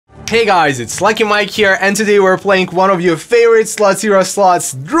Hey guys, it's Lucky Mike here, and today we're playing one of your favorite Slots Hero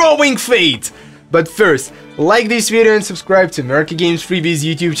slots, Drawing Fate! But first, like this video and subscribe to Murka Games Freebies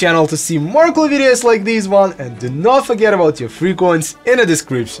YouTube channel to see more cool videos like this one, and do not forget about your free coins in the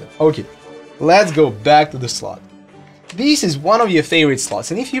description. Okay, let's go back to the slot. This is one of your favorite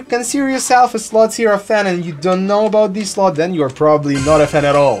slots, and if you consider yourself a Slots Hero fan and you don't know about this slot, then you are probably not a fan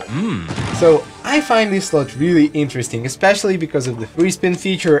at all. So, I find this slot really interesting, especially because of the free spin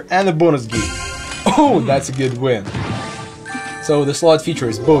feature and the bonus game. Oh, that's a good win. So the slot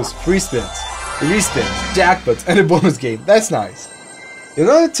features both free spins, respins, jackpot and a bonus game. That's nice. In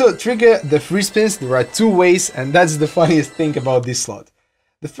order to trigger the free spins, there are two ways, and that's the funniest thing about this slot.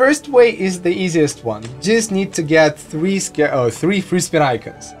 The first way is the easiest one. You just need to get three free spin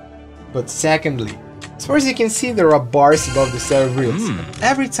icons. But secondly, as far as you can see, there are bars above the set of reels.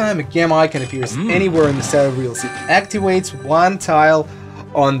 Every time a game icon appears anywhere in the set of reels, it activates one tile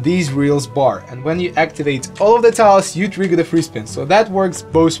on these reels bar. And when you activate all of the tiles, you trigger the free spin. So that works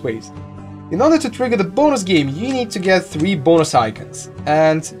both ways. In order to trigger the bonus game, you need to get 3 bonus icons.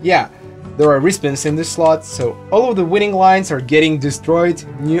 And yeah, there are respins in this slot, so all of the winning lines are getting destroyed,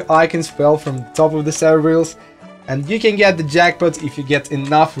 new icons fell from the top of the set of reels, and you can get the jackpot if you get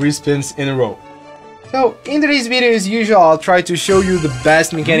enough respins in a row. So, in today's video, as usual, I'll try to show you the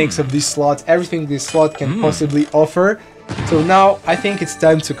best mechanics of this slot, everything this slot can possibly offer. So now, I think it's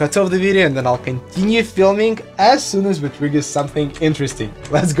time to cut off the video and then I'll continue filming as soon as we trigger something interesting.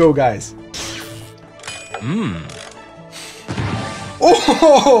 Let's go, guys!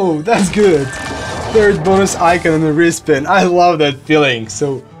 Oh, that's good! Third bonus icon on the respin, I love that feeling!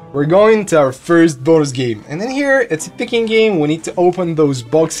 So, we're going to our first bonus game, and in here it's a picking game. We need to open those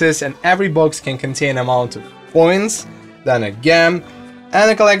boxes, and every box can contain an amount of coins, then a gem,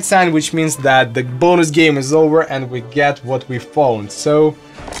 and a collect sign, which means that the bonus game is over and we get what we found. So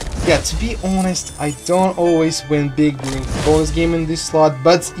yeah, to be honest, I don't always win big during the bonus game in this slot,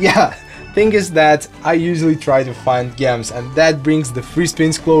 but yeah, thing is that I usually try to find gems, and that brings the free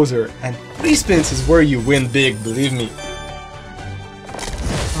spins closer, and free spins is where you win big, believe me.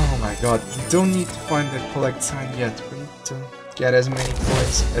 Oh my god, you don't need to find the collect sign yet, we need to get as many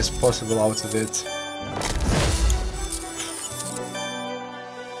coins as possible out of it.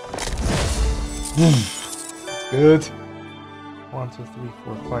 That's good. 1, 2, 3,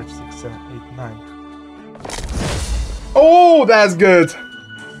 4, 5, 6, 7, 8, 9. Oh, that's good!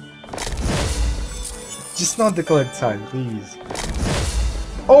 Just not the collect sign, please.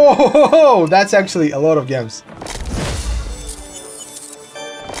 Oh, that's actually a lot of gems.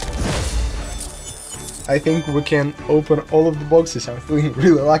 I think we can open all of the boxes. I'm feeling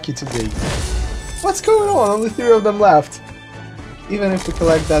really lucky today. What's going on? Only 3 of them left. Even if we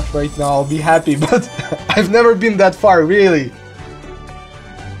collect that right now, I'll be happy, but I've never been that far, really.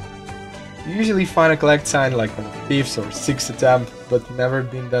 You usually find a collect sign like on the 5th or 6th attempt, but never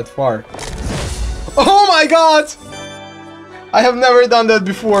been that far. Oh my god! I have never done that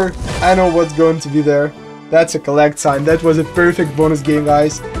before. I know what's going to be there. That's a collect sign. That was a perfect bonus game,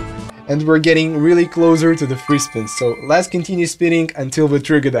 guys. And we're getting really closer to the free spins, so let's continue spinning until we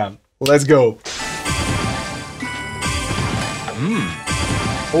trigger them. Let's go!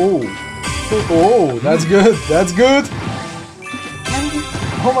 Oh, that's good, that's good!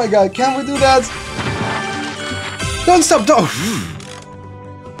 Oh my god, can we do that? Don't stop, don't!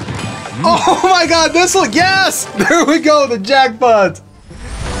 Oh my god, this will, yes! There we go, the jackpot!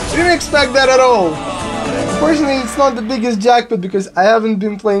 Didn't expect that at all. Fortunately, it's not the biggest jackpot because I haven't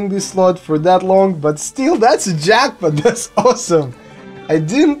been playing this slot for that long, but still, that's a jackpot, that's awesome! I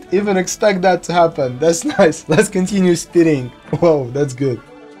didn't even expect that to happen, that's nice, let's continue spinning. Whoa, that's good.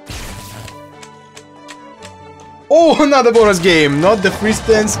 Oh, another bonus game, not the free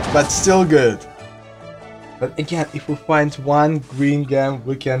spins, but still good. But again, if we find one green gem,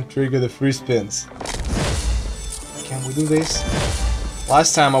 we can trigger the free spins. Can we do this?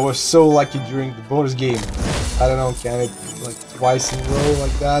 Last time I was so lucky during the bonus game. I don't know, can it like twice in a row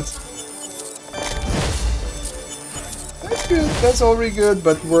like that? That's good, that's already good,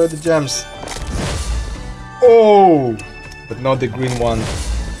 but where are the gems? Oh! But not the green one.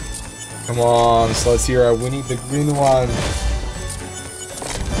 Come on, Slots Hero, we need the green one.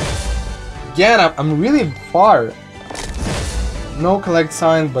 Again, I'm really far. No collect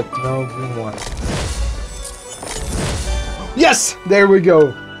sign, but no green one. Yes! There we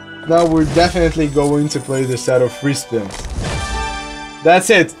go! Now we're definitely going to play the set of free spins. That's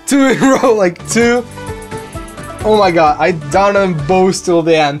it! 2 in a row, like 2. Oh my god, I downed them both till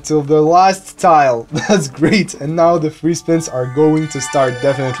the end, till the last tile. That's great, and now the free spins are going to start,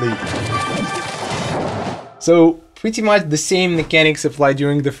 definitely. So, pretty much the same mechanics apply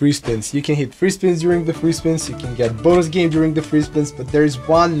during the free spins. You can hit free spins during the free spins, you can get bonus game during the free spins, but there is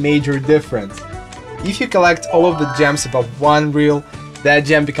one major difference. If you collect all of the gems above one reel, that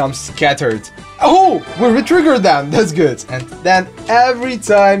gem becomes scattered. Oh, we retriggered them, that's good. And then every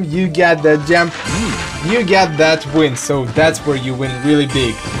time you get that gem, you get that win, so that's where you win really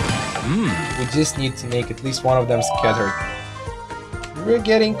big. We just need to make at least one of them scattered. We're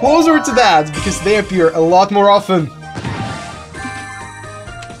getting closer to that, because they appear a lot more often.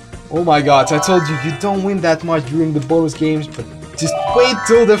 Oh my god, I told you, you don't win that much during the bonus games, but just wait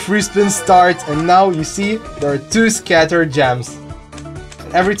till the free spins start, and now you see, there are 2 scattered gems.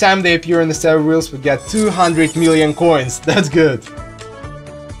 Every time they appear on the 7 reels, we get 200 million coins, that's good.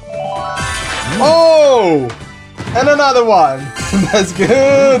 Oh! And another one! That's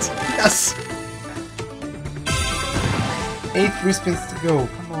good! Yes! 8 free spins to go.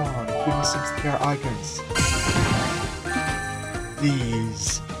 Come on, give me some scare icons.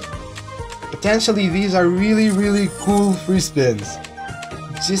 These. Potentially these are really cool free spins.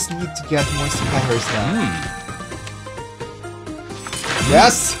 You just need to get more scatters now.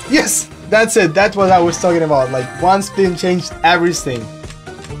 Yes! Yes! That's it, that's what I was talking about. Like, one spin changed everything.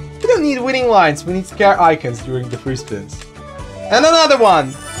 We don't need winning lines, we need scare icons during the free spins. And another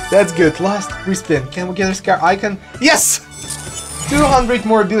one! That's good, last free spin. Can we get a scare icon? Yes! 200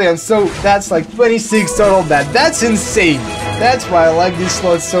 more billion, so that's like 26 total bet. That's insane! That's why I like this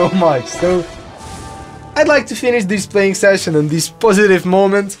slot so much. So, I'd like to finish this playing session on this positive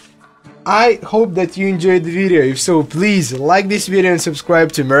moment. I hope that you enjoyed the video. If so, please like this video and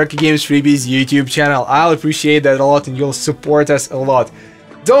subscribe to Murka Games Freebies YouTube channel. I'll appreciate that a lot and you'll support us a lot.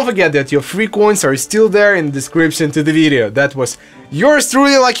 Don't forget that your free coins are still there in the description to the video. That was yours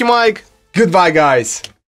truly, Lucky Mike. Goodbye, guys.